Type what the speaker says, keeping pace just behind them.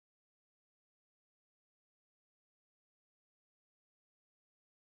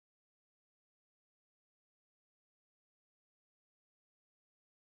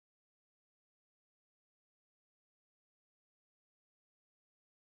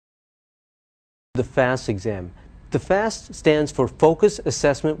the FAST exam. The FAST stands for Focus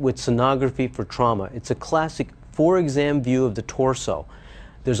Assessment with Sonography for Trauma. It's a classic 4-exam view of the torso.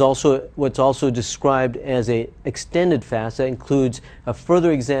 There's also what's also described as an extended FAST that includes a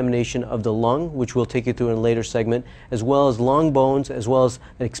further examination of the lung, which we'll take you through in a later segment, as well as long bones, as well as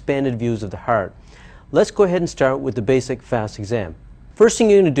expanded views of the heart. Let's go ahead and start with the basic FAST exam. First thing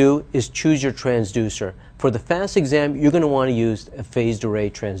you're going to do is choose your transducer. For the FAST exam, you're going to want to use a phased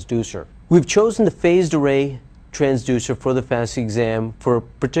array transducer. We've chosen the phased array transducer for the FAST exam for a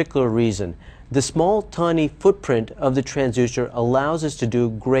particular reason. The small, tiny footprint of the transducer allows us to do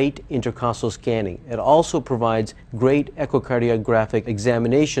great intercostal scanning. It also provides great echocardiographic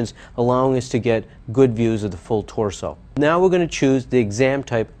examinations, allowing us to get good views of the full torso. Now we're going to choose the exam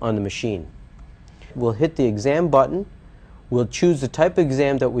type on the machine. We'll hit the exam button, we'll choose the type of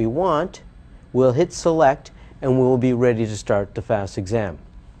exam that we want, we'll hit select, and we'll be ready to start the FAST exam.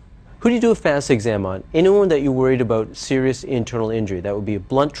 Who do you do a FAST exam on? Anyone that you're worried about serious internal injury. That would be a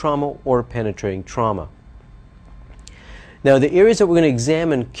blunt trauma or penetrating trauma. Now the areas that we're going to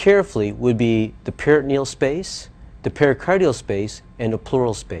examine carefully would be the peritoneal space, the pericardial space, and the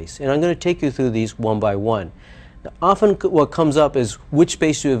pleural space. And I'm going to take you through these one by one. Now, often what comes up is which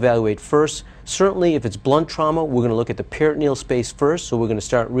space to evaluate first. Certainly if it's blunt trauma, we're going to look at the peritoneal space first, so we're going to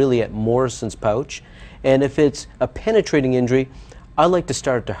start really at Morrison's pouch. And if it's a penetrating injury, I like to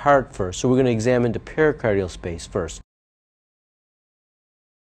start at the heart first, so we're going to examine the pericardial space first.